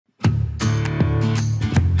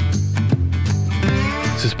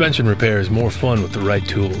Suspension repair is more fun with the right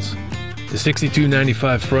tools. The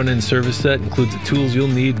 $62.95 front-end service set includes the tools you'll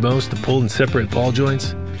need most to pull and separate ball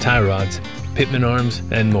joints, tie rods, Pitman arms,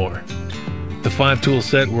 and more. The 5-tool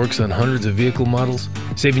set works on hundreds of vehicle models,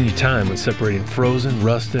 saving you time when separating frozen,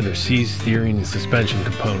 rusted, or seized steering and suspension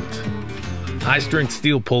components. High-strength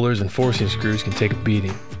steel pullers and forcing screws can take a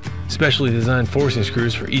beating. Specially designed forcing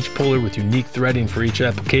screws for each puller with unique threading for each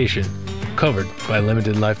application, covered by a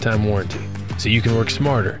limited lifetime warranty. So you can work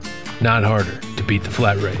smarter, not harder, to beat the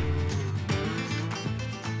flat rate.